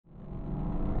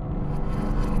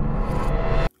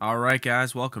All right,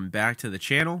 guys, welcome back to the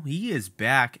channel. He is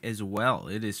back as well.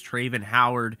 It is Travin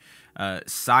Howard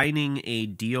signing a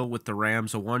deal with the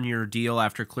Rams, a one-year deal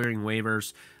after clearing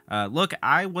waivers. Look,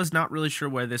 I was not really sure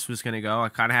where this was going to go. I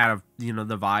kind of had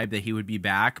the vibe that he would be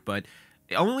back, but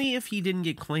only if he didn't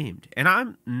get claimed. And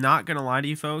I'm not going to lie to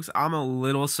you folks, I'm a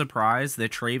little surprised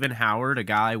that Travin Howard, a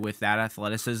guy with that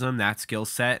athleticism, that skill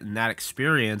set, and that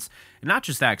experience, and not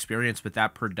just that experience, but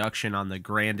that production on the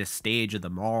grandest stage of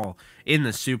them all, in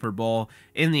the Super Bowl,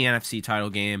 in the NFC title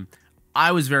game,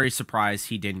 I was very surprised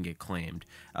he didn't get claimed.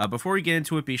 Before we get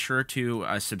into it, be sure to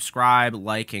subscribe,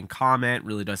 like, and comment.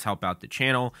 Really does help out the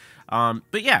channel.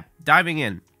 But yeah, diving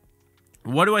in.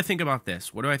 What do I think about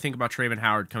this? What do I think about Travin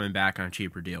Howard coming back on a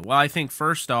cheaper deal? Well, I think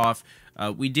first off,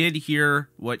 we did hear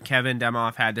what Kevin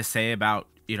Demoff had to say about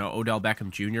Odell Beckham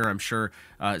Jr. I'm sure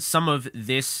some of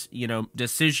this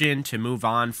decision to move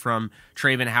on from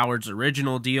Travin Howard's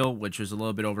original deal, which was a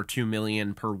little bit over $2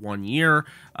 million per 1 year,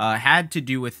 had to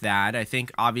do with that. I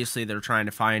think obviously they're trying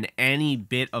to find any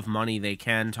bit of money they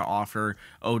can to offer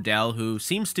Odell, who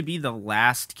seems to be the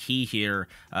last key here,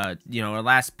 or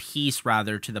last piece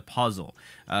rather to the puzzle.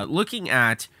 Looking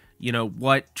at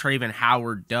what Travin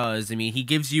Howard does, I mean, he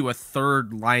gives you a third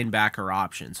linebacker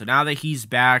option. So now that he's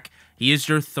back, he is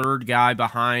your third guy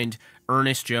behind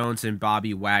Ernest Jones and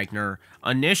Bobby Wagner.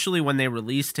 Initially, when they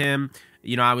released him,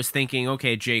 I was thinking,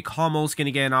 okay, Jake Hummel's going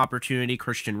to get an opportunity,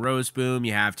 Christian Roseboom,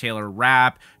 you have Taylor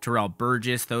Rapp, Terrell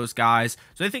Burgess, those guys.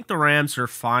 So I think the Rams are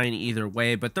fine either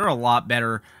way, but they're a lot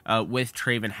better with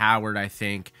Travin Howard, I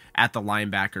think, at the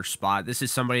linebacker spot. This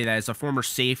is somebody that is a former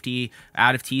safety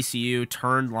out of TCU,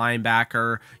 turned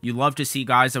linebacker. You love to see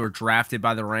guys that were drafted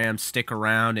by the Rams stick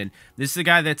around, and this is a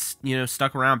guy that's,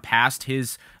 stuck around past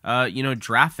his,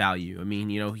 draft value. I mean,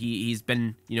 he's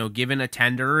been, given a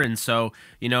tender, and so,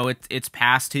 it's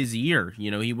past his year.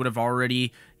 He would have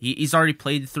already, he's already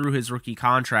played through his rookie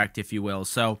contract, if you will.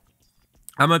 So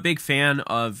I'm a big fan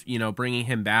of, bringing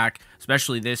him back,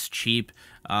 especially this cheap.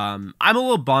 I'm a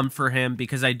little bummed for him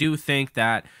because I do think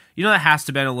that, that has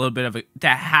to have been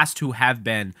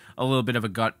a little bit of a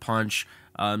gut punch.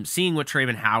 Seeing what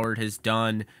Travin Howard has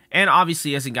done, and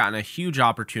obviously hasn't gotten a huge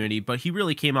opportunity, but he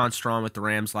really came on strong with the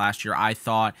Rams last year, I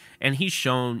thought, and he's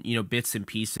shown, bits and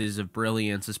pieces of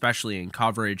brilliance, especially in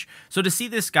coverage. So to see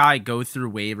this guy go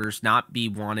through waivers, not be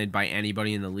wanted by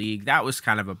anybody in the league, that was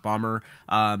kind of a bummer.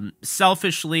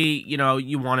 Selfishly,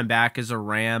 you want him back as a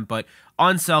Ram, but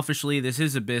unselfishly, this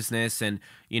is a business, and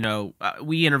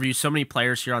we interview so many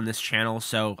players here on this channel,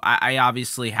 so I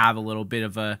obviously have a little bit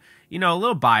of a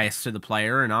little bias to the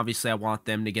player, and obviously I want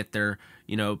them to get their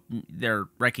their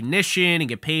recognition and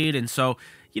get paid, and so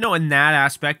in that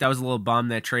aspect, I was a little bummed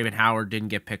that Travin Howard didn't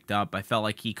get picked up. I felt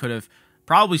like he could have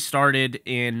probably started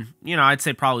in, I'd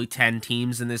say probably 10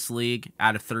 teams in this league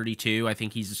out of 32. I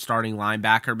think he's a starting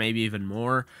linebacker, maybe even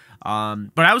more. But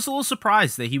I was a little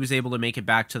surprised that he was able to make it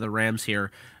back to the Rams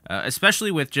here,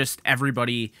 especially with just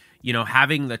everybody,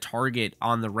 having the target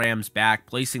on the Rams back,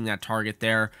 placing that target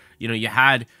there. You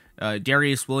had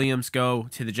Darius Williams go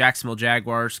to the Jacksonville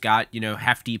Jaguars, got,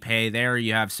 hefty pay there.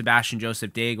 You have Sebastian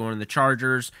Joseph Day going to the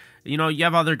Chargers. You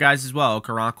have other guys as well,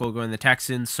 Karanko going to the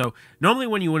Texans. So normally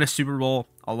when you win a Super Bowl,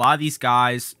 a lot of these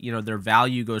guys, their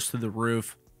value goes through the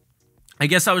roof. I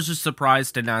guess I was just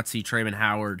surprised to not see Travin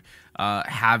Howard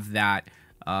have that,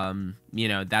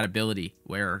 that ability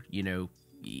where,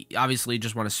 he obviously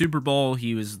just won a Super Bowl.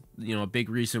 He was, a big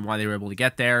reason why they were able to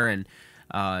get there, and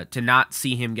to not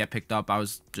see him get picked up, I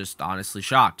was just honestly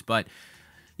shocked. But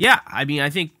yeah, I mean,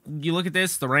 I think you look at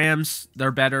this, the Rams,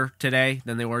 they're better today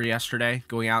than they were yesterday,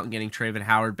 going out and getting Travin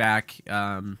Howard back.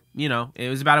 It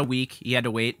was about a week. He had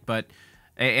to wait, but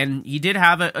and he did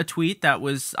have a tweet that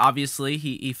was obviously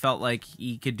he felt like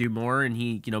he could do more, and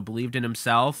he believed in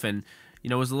himself, and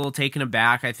was a little taken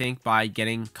aback, I think, by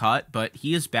getting cut, but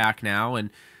he is back now.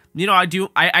 And I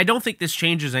don't think this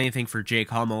changes anything for Jake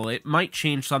Hummel. It might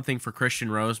change something for Christian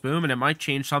Roseboom, and it might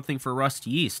change something for Russ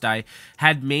Yeast. I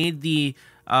had made the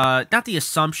not the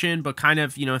assumption, but kind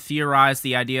of, theorized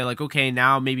the idea, like, okay,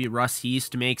 now maybe Russ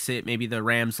Yeast makes it. Maybe the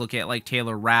Rams look at, like,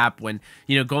 Taylor Rapp when,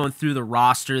 going through the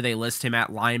roster, they list him at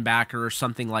linebacker or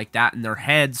something like that in their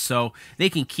heads, so they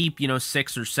can keep,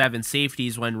 6 or 7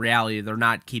 safeties, when in reality they're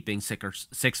not keeping 6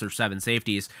 or 7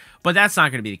 safeties. But that's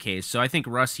not going to be the case. So I think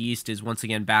Russ Yeast is once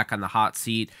again back on the hot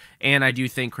seat, and I do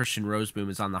think Christian Roseboom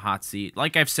is on the hot seat.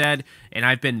 Like I've said, and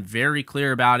I've been very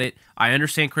clear about it, I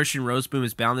understand Christian Roseboom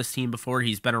has been on this team before.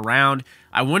 He's been around.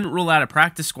 I wouldn't rule out a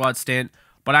practice squad stint,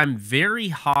 but I'm very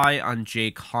high on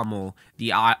Jake Hummel,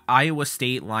 the Iowa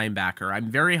State linebacker. I'm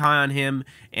very high on him,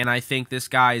 and I think this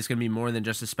guy is going to be more than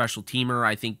just a special teamer.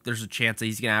 I think there's a chance that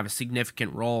he's going to have a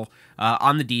significant role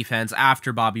on the defense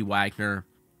after Bobby Wagner.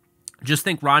 Just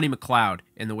think Ronnie McLeod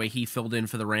and the way he filled in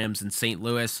for the Rams in St.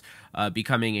 Louis,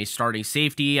 becoming a starting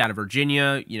safety out of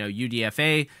Virginia,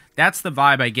 UDFA. That's the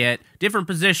vibe I get. Different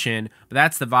position, but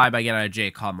that's the vibe I get out of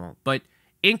Jake Hummel. But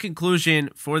in conclusion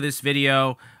for this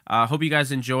video, hope you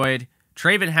guys enjoyed.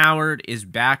 Travin Howard is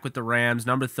back with the Rams.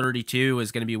 Number 32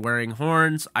 is going to be wearing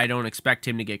horns. I don't expect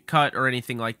him to get cut or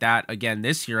anything like that, again,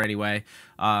 this year anyway.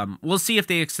 We'll see if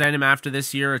they extend him after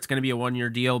this year. It's going to be a one-year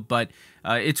deal, but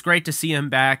it's great to see him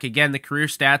back. Again, the career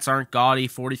stats aren't gaudy,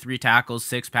 43 tackles,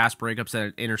 6 pass breakups, and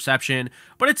an interception,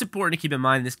 but it's important to keep in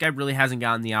mind this guy really hasn't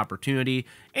gotten the opportunity,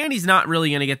 and he's not really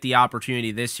going to get the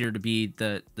opportunity this year to be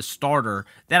the starter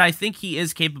that I think he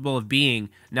is capable of being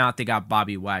now that they got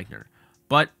Bobby Wagner.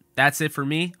 But that's it for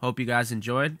me. Hope you guys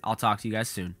enjoyed. I'll talk to you guys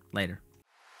soon. Later.